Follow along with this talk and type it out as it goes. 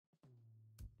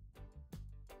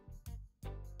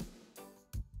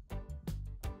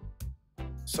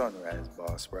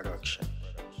Sunriseboss production.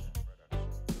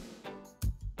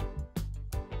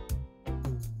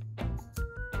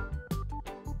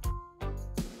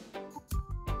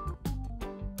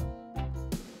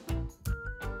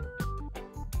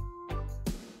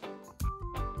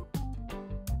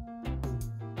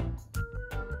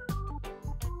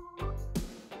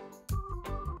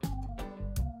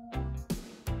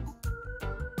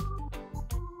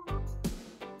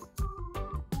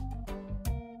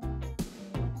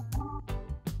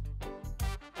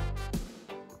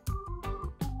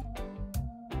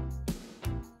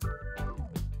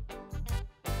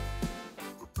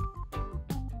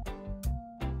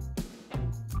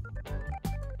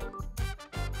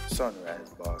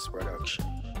 Sunriseboss production.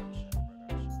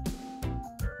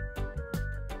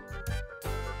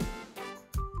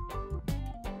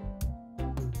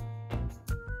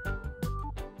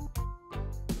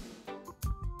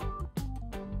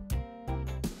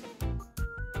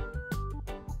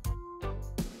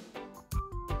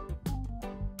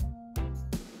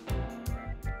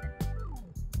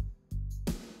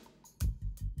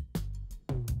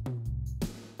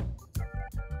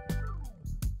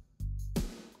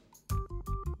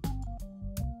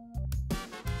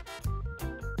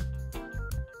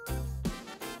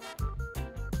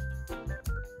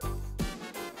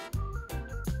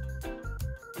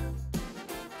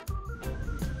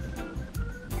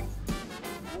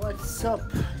 What's up?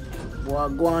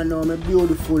 What going on, my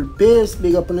beautiful pace?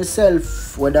 Big up on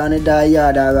yourself, whether on the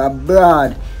yard or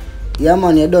abroad. Yeah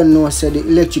man, you don't know, say the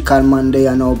electrical man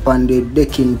there now upon the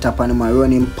decking top and my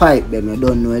running pipe them. You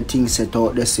don't know a thing set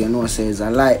out there, so you know say it's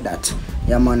a light that.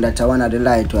 Yeah man, that's one of the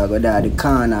light where I go there, the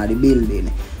corner, the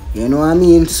building. You know what I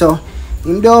mean? So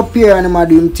him there up here and him a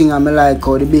do him thing and I like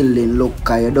how the building look,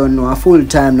 cause you don't know a full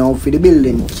time now for the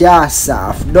building cast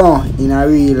off done in a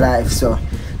real life. So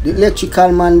the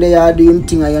electrical man there do him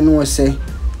thing and you know say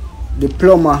the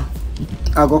plumber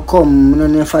I go come, I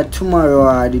don't know if tomorrow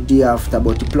or the day after,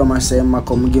 but the plumber say I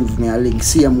come give me a link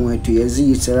same way to your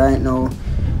Z. So right now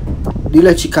the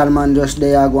electrical man just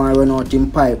there go and run out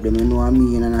in pipe them, you know what I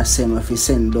mean, and I send if he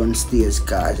send downstairs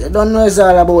cause I don't know it's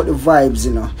all about the vibes,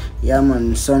 you know. Yeah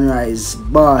man,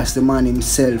 Sunriseboss, the man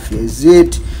himself, is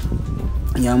it?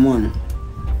 Yeah man.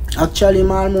 Actually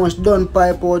I'm almost done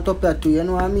pipe out up here too, you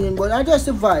know what I mean? But I just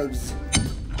the vibes.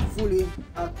 Fully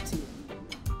active.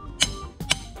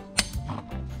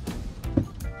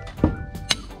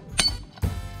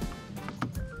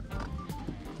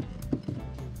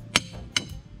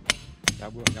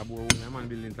 Man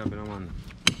building top in a man.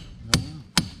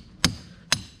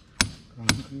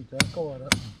 Concrete I cover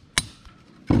that.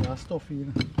 That stuff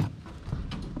in.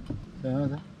 Yeah,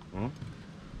 that.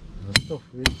 The stuff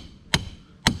with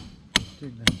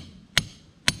take them.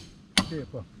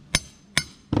 Paper.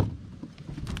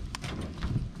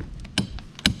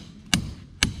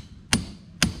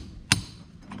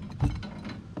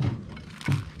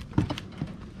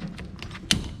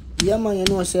 Yeah man, you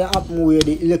know say happen where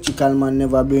the electrical man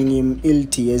never bring him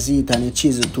LT and the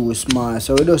chisel too small.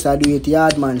 So we just do it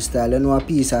yard man style, you know, a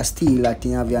piece of steel that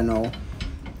you have here now.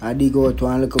 I dig out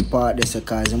one little part there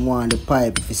because I want the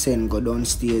pipe if you send go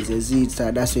downstairs.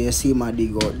 So that's where you see my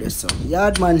dig out there. So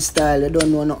yard man style, you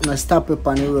don't know nothing to stop up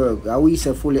on the work. I we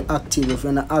say fully active. If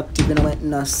you're not active, you don't make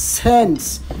no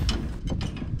sense.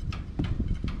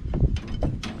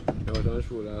 I was on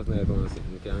show last night on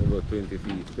something, you can go 20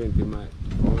 feet, 20 miles.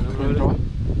 Underground.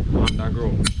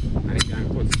 And you can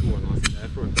cut stone and see that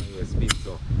front and you spin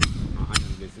so. And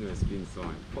you can spin so.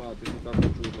 40 feet of the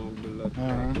truth and build that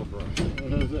top rock.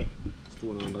 What is that?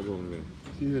 Stone underground there.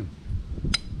 See them?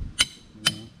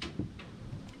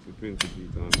 So 20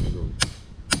 feet underground.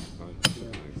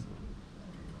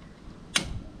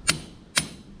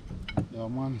 Yeah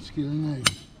man, skill nice.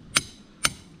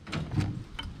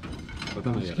 But I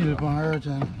know Skill you're upon earth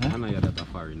and I know you're that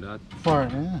foreign that.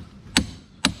 foreign, yeah.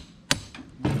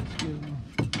 Skill.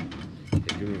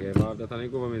 If you make a that the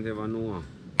government ever know.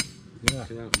 Yeah.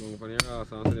 So you go on your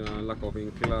ass and say you lock up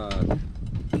in class.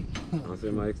 And say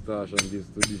my extortion this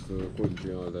to the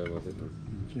country and all that was it.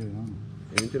 Okay,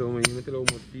 You tell how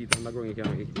much feet underground you can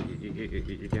dig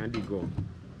out.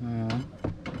 yeah.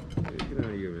 You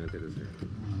don't hear me tell you.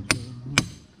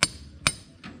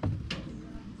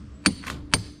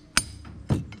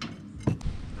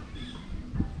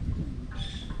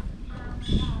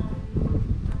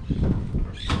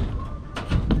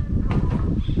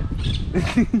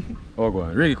 Oh, go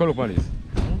on. Ricky, call up on this.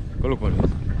 Call up on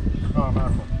this. Oh,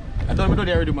 no. I thought we do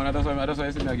the already, man. That's why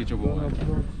I said I get you go.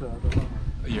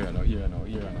 Here now.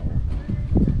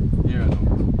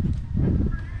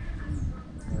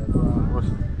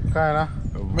 Kinda.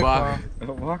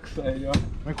 Backside, yeah.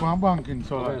 Make one bank in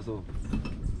so Okay, like. so.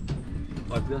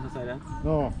 What the other side, eh?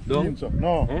 No, Down? in so.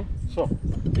 No, Eh? so.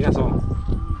 Yeah, so.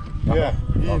 Yeah,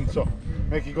 in so.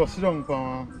 Make you go sit down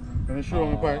for when you show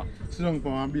me pipe, sit down for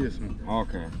my basement.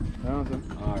 Okay. You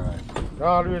understand? Alright. You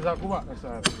always have to go back the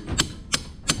side.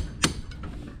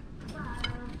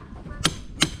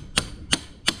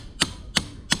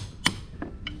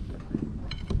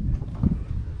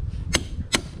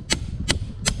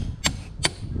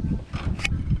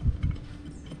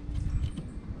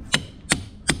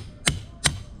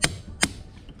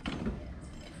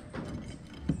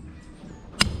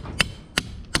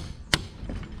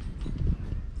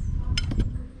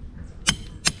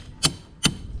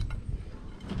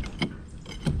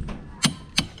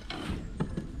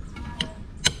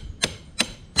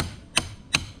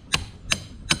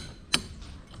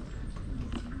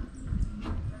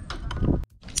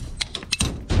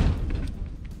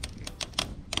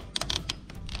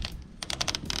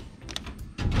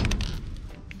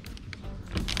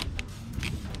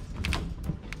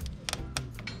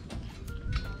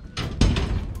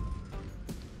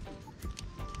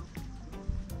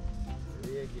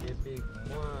 Big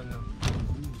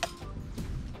one.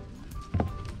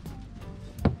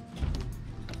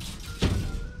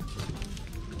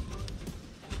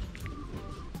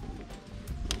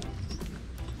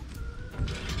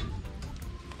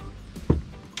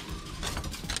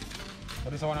 I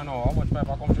just want to know how much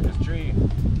pepper comes through this tree.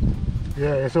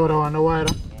 Yeah, you saw the one the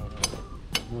wider.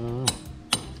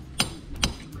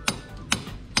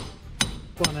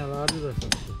 Panel or the rest.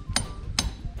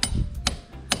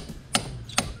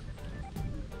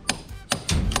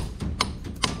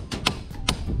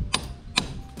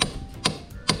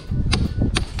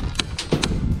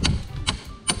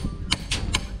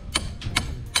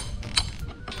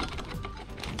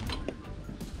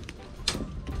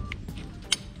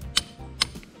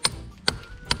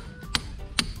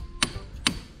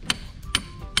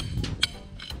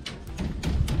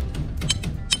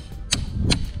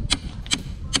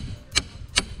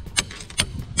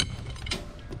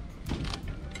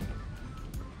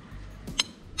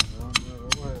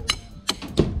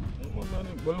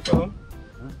 Go look at them.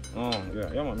 Oh,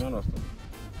 yeah, man, I understand.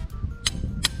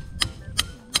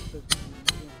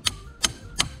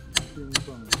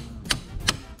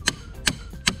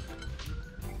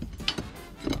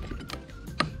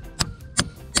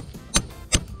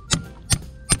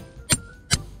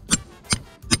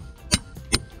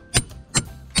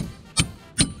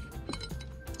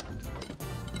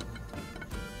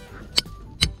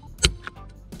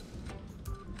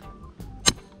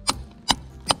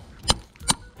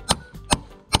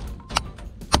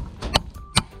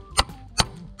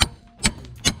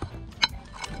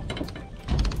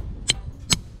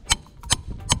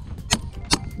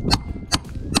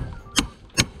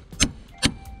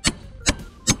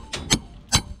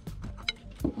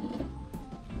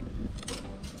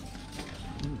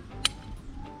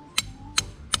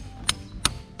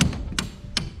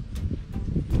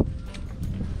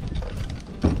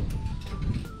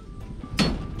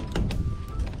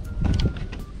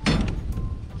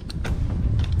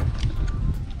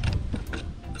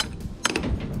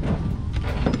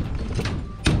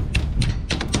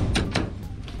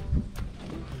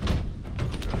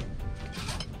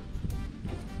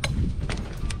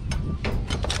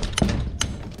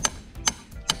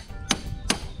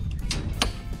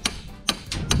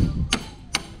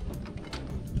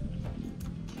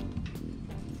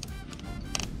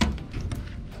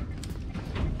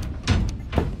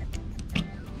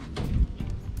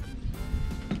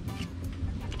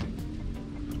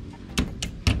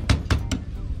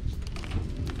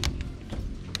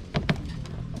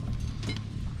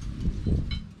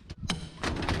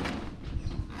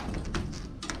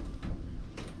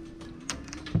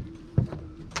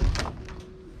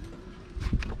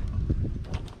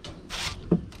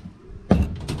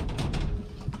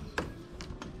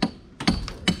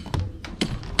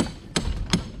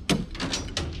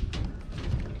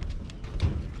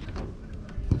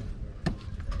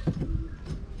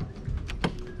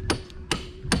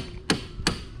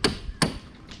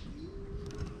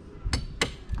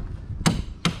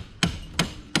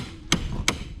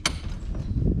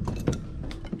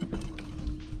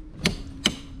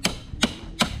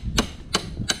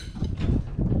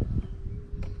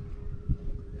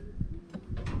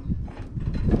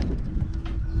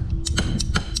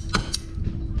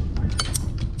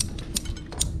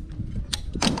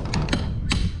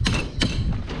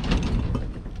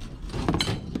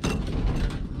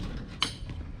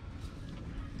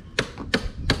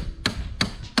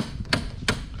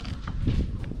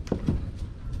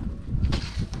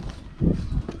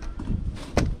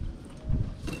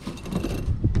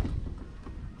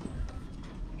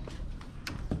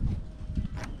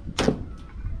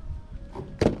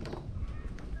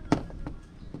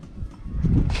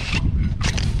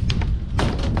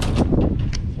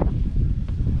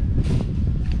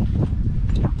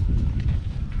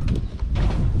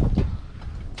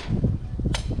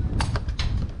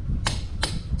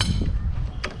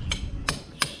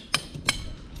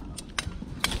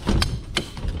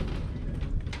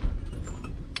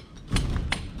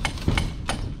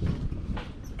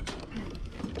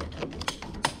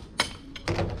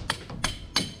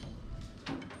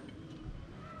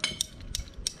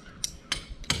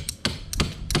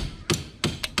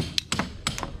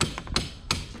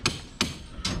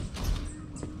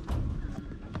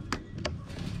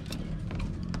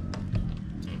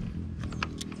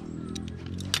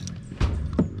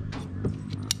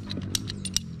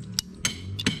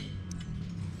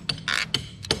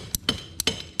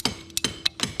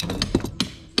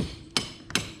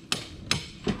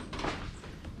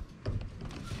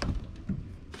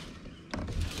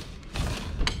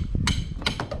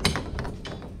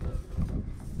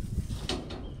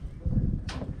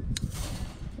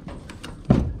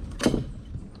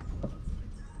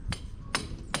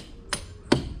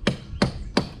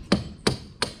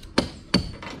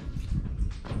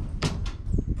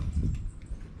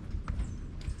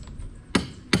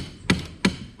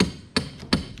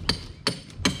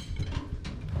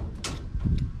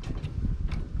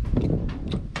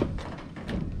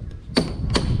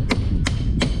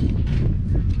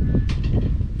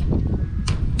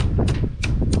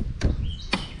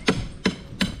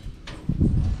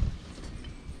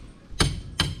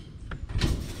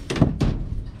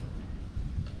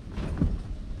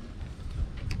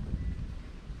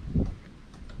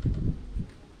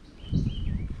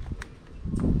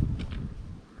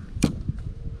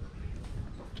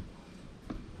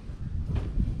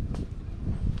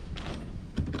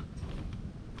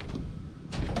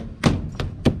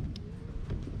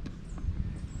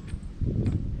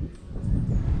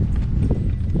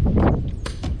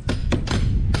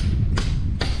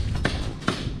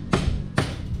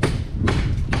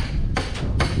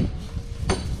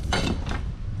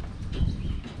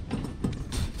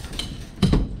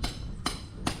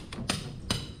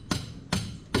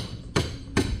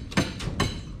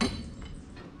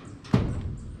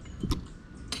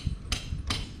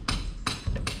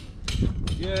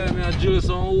 Yeah, me I drill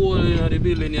some hole in the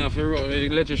building here for the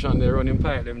electrician they running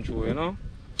pipe them through, you know.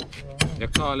 They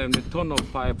call them the turn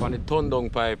up pipe and the turn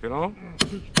down pipe, you know.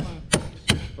 Switch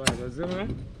pipe, you see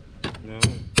me? Yeah.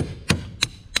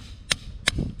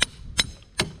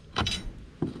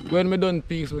 When me done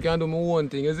peaks, we can do my own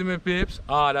thing, you see me peeps?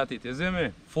 Ah, that's it, you see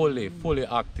me? Fully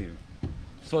active.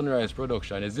 Sunrise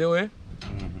production, you see me?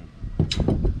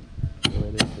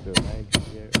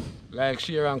 Like,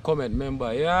 share and comment,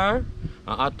 member, yeah?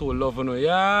 And Atto love you,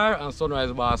 yeah? And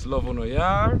Sunriseboss love you,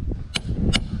 yeah?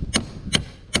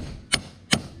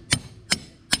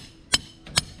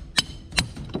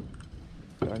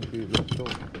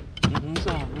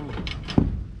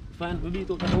 Fine, we beat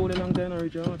up the whole long time,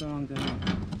 reach out a long time.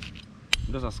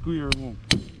 Just a square room.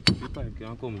 The pipe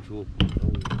can come through.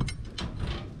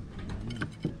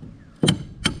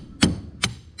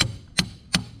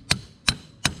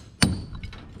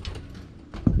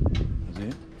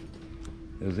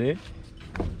 You see?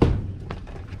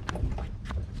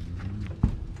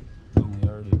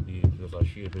 Down here, just a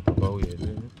shape it up away,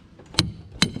 see?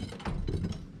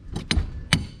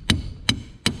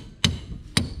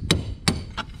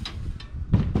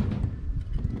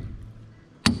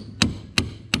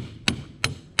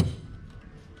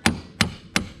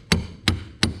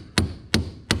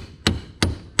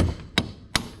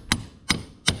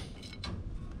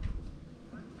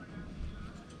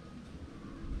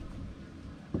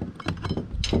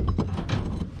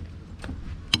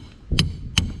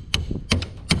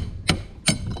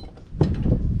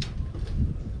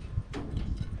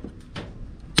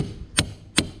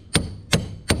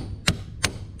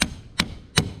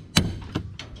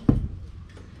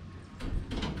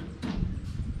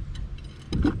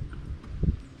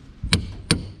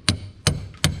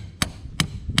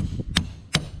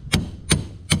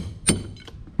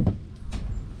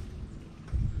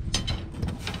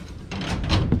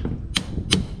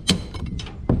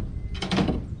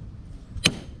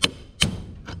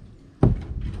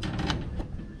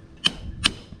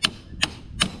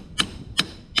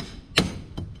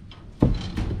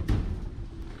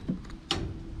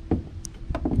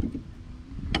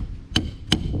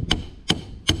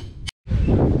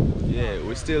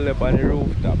 We still up on the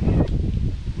rooftop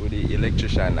with the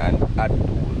electrician and Atto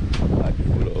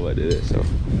over there, so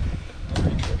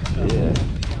yeah,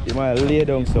 you might lay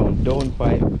down some down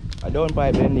pipe. A down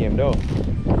pipe the name though.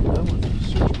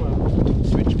 Switch pipe.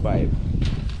 Switch pipe.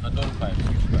 A done pipe,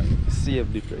 switch pipe.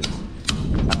 Save difference.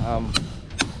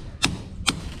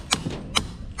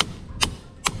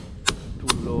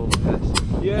 Too low, yes.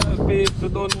 Yeah, people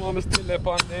don't know I'm still up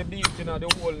on the deep in the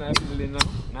whole night building,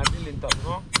 my building top,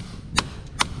 no?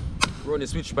 Run the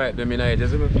switch pipe them in the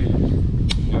just let me feel.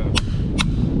 Yeah.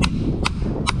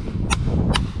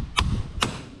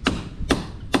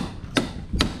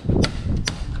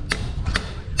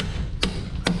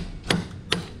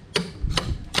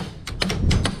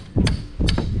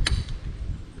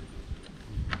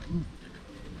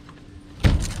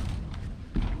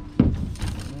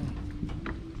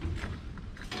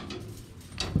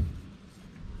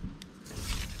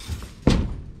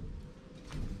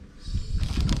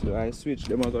 So I switch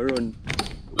them, I go run.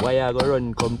 Why I go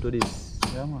run come to this?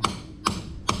 Yeah, man.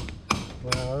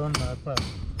 Well, I run that pipe.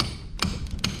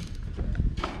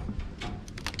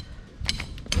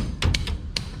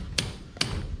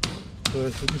 So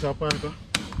this is a pipe.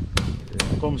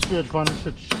 Come straight from the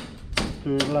switch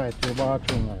to the light, to the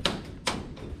bathroom light.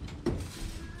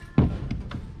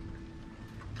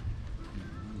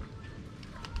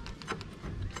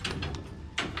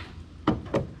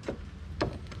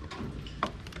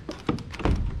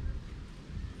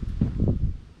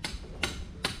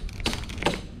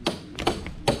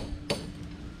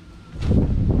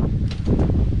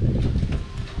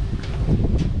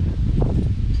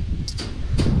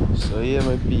 So here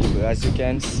my people, as you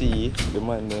can see, the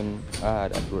man them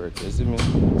hard at work, you see me?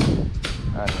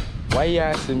 And why you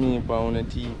asking me on the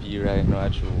TV right now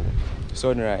at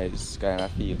Sunrise kind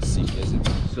of feel sick, you see me?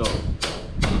 So,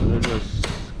 we'll just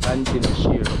continue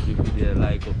share up the video,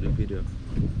 like up the video,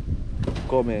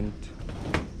 comment,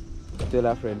 tell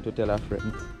a friend to tell a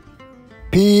friend.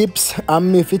 Peeps, and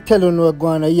me if you tell you no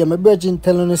going on, yeah, my virgin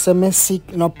telling you say me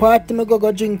sick. No party me go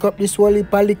drink up this whole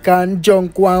heap of liquor and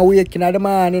junk one wake in the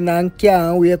morning and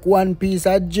can't wake one piece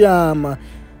of jam.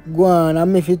 Go on,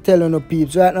 and me if you tell you no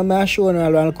peeps. Right now I show you a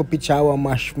little picture I want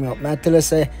mash me up. I tell you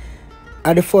say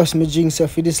at the first me drink so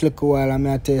for this little while and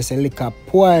I tell you say liquor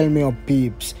spoil me up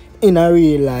peeps. In a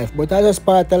real life, but I just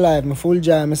part of life, me full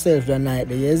joy myself the night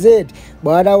there, is it?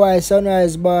 But otherwise,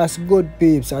 Sunriseboss, good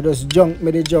peeps, I just junk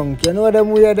me the junk. You know them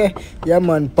way there? Yeah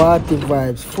man, party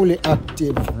vibes, fully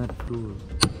active.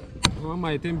 Oh,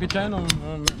 my temperature, no,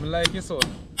 I like it so.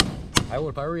 I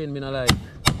hope I rain, me not like.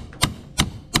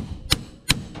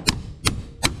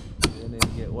 You need to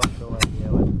get washed out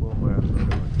here with over.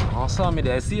 Oh, so me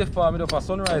there, I see if for me for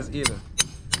Sunrise Hill.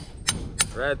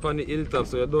 Right upon the hilltop,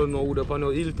 so you don't know who up on the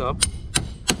hilltop.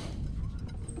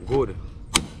 Good.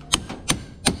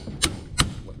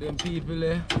 But them people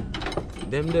there,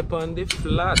 them up on the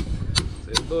flat.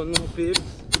 So you don't know people.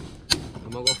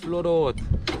 I'm gonna go flood out.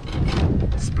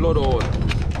 Explode out.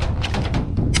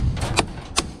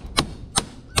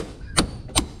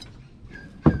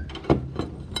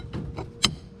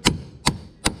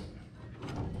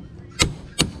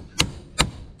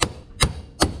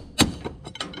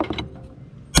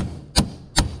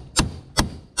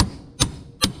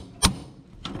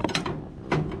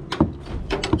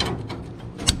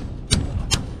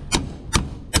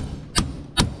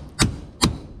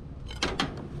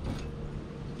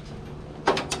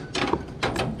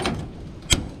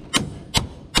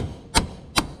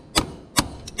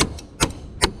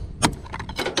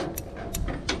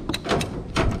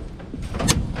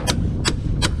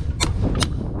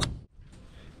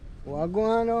 What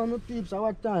going on my peeps at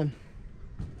what time?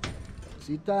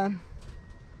 See time?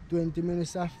 20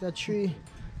 minutes after 3.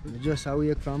 We just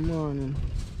awake from morning.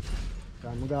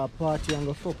 I'm going to party and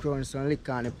go fuck around some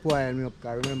liquor and it spoil me up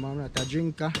because remember I'm not a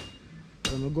drinker.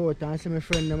 So I go out and see my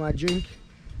friend them a drink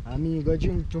and me go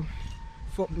drink too.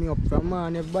 Fuck me up from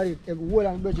morning. Everybody, every whole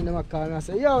and virgin them a call and I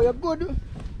say, yo, you good?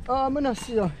 Oh, I'm not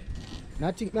see you. And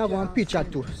I think I have one picture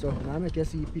too. So I make you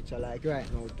see a picture like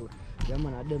right now too. Yeah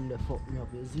man, of them they fuck me up,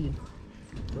 you see.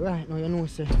 But right now you know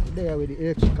say there with the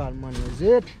electrical man, is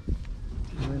it?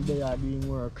 When they are doing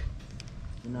work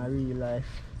in a real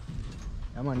life.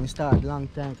 Yeah man, you start long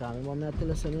time because my mom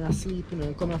tell us when I sleep, you know,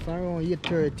 I come from around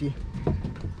 8:30,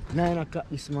 9 o'clock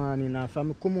this morning and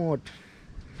from I come out.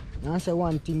 And I say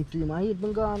one thing to him, I hit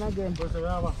me gone again. But we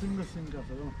have a single sink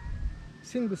after that.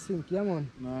 Single sink, yeah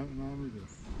man. No, we do.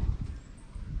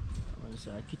 It's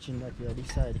a kitchen that we are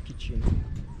this side, the kitchen.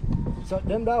 So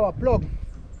them that have a plug.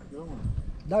 Yeah, man.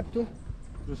 That too?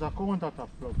 There's a countertop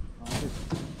plug.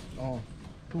 Oh.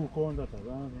 2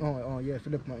 countertops. Oh, yeah, for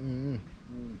the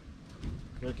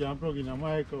You can plug in a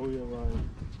microwave.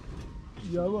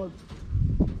 Yeah, well.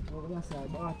 Over that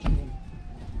side, bathroom.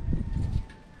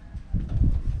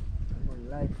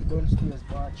 Light for downstairs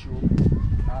bathroom.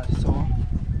 Also,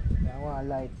 I want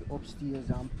light for upstairs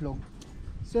and plug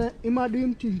So, him a do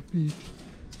him thing, Pete.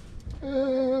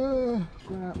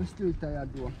 I'm still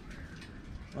tired though.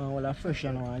 Well, I fresh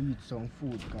and I want to eat some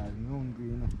food because I'm hungry,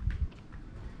 you know.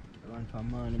 I want for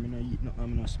morning, I don't eat nothing, I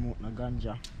don't smoke no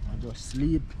ganja. I just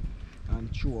sleep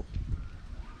and choke.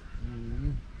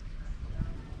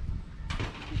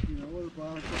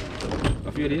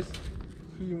 A few days?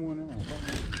 Few more now.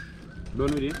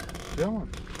 Done with it? Yeah, man.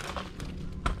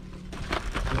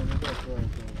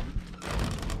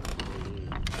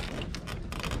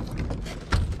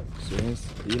 So yes,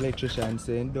 the electrician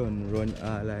saying don't run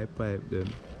all I pipe them.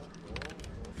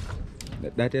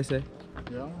 That you say?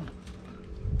 Yeah.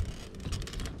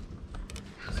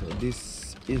 So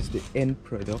this is the end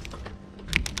product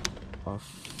of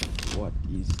what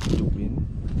he's doing.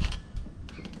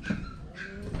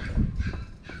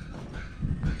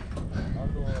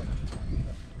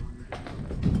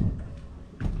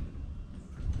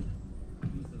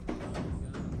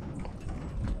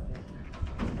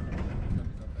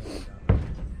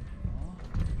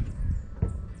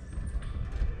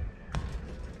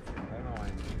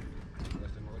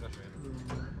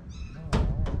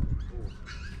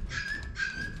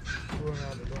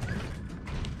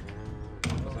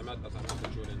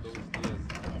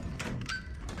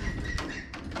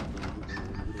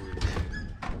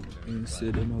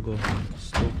 Instead them I go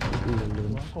stop the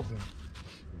hole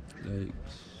like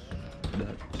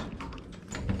that.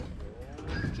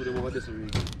 Should have over this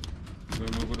week. So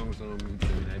I'm go down some building.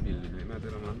 You know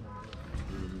that man.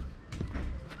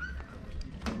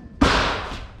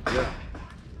 Yeah.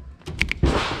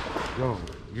 Yo,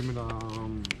 give me the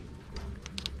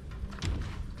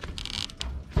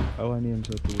I want him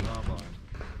so too.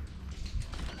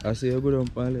 I say you go down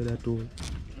and let that tool.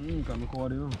 Come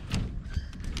record you.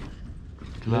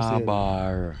 Let's say-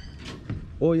 Clabar.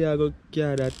 Oh yeah, go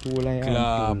carry that tool and your hand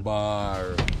tool.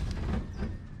 Clabar.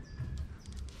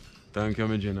 Thank you,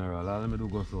 my general. Let me do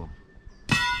go so.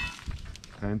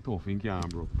 Kind tough in can,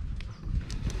 bro.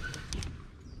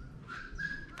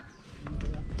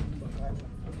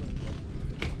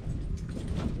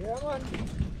 Yeah, man.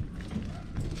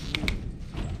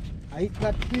 I eat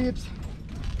that peeps.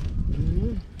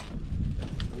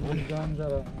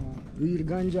 Real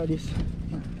ganja this.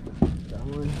 Yeah,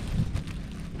 man.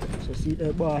 So see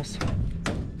that boss.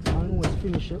 I know it's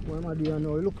finished. What am I doing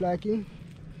now? It look like him.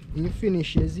 When you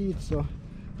finish, you see it. So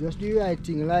just do the right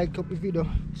thing. Like up the video,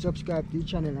 subscribe to the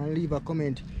channel and leave a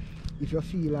comment if you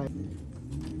feel like.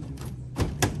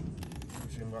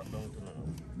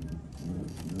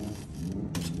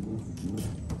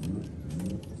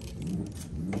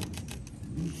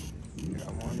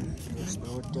 Yeah, man. Just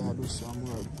out there do some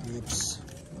work, peeps.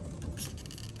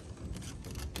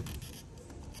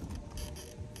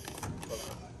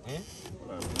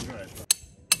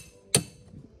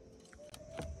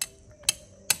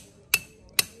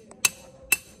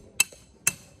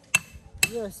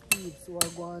 Yes, peeps,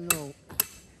 what going now?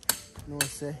 No,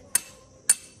 say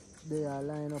they are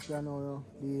line up here now.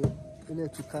 The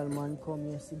electrical man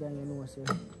come yesterday, you know, say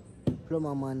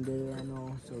plumber man there, you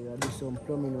know. So we do some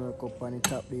plumbing work up on the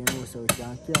top there, you know, so we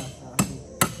can cast off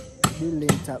the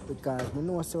building top because we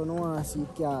know so no want to see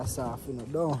cast off, you know,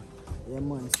 don't. Yeah,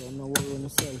 man, so no worry on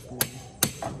yourself, man.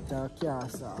 It's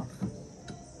cast off.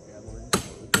 Yeah, man.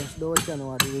 So just don't you know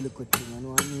what the really good thing, you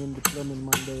know. I mean, the plumbing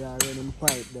man there are running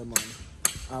pipe there, man.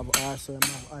 I've also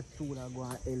have a tool that go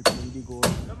and help him dig out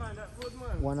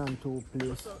 1 and 2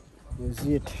 place. Is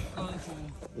it?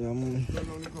 Yeah, man. Turn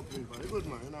on the coupling, man. Good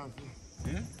man, you know.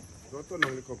 Yeah? Don't turn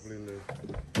on the coupling there.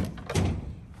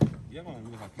 Yeah, man.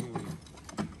 We have to.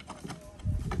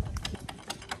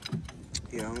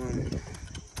 Yeah, man.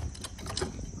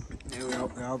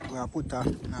 Yeah, we have put a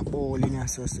bowl in here,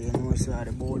 so you know, so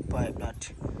the bowl pipe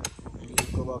that you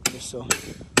go back this so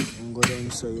and go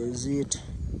down, so you see it.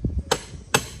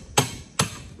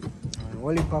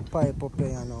 Only a pipe up here,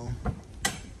 you know.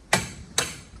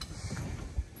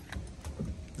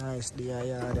 Nice,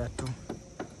 yeah, that too.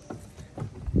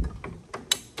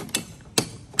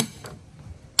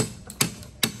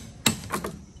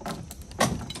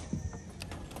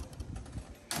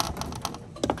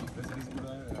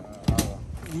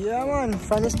 Yeah, man,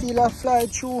 funny still a fly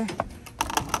through.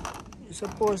 You're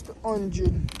supposed to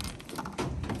 100.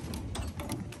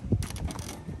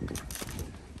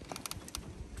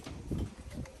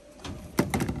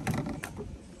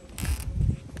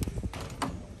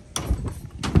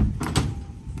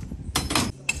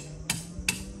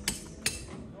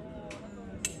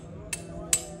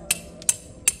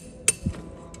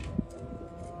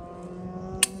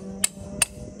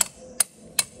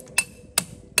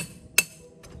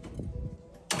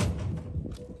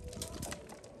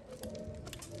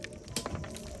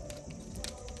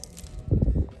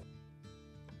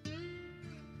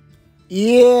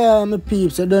 Yeah, my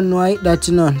peeps, I don't know that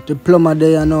you know. The plumber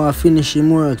there you know I finish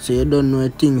him work, so you don't know a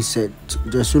thing set.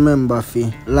 Just remember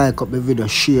fi like up the video,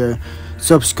 share,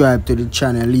 subscribe to the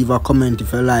channel, leave a comment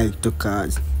if you like to,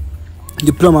 cause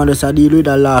the plumber just a deal with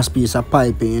the last piece of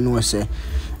piping, you know say.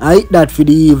 I eat that for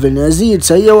the evening, you see it,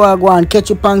 so you want to go and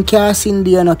catch up on casting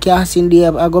day, no casting day,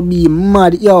 I go be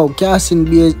mad, yo, casting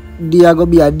day, I go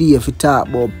be a day if you talk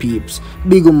about peeps,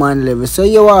 big man level, so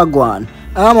you want to go on,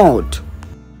 I'm out.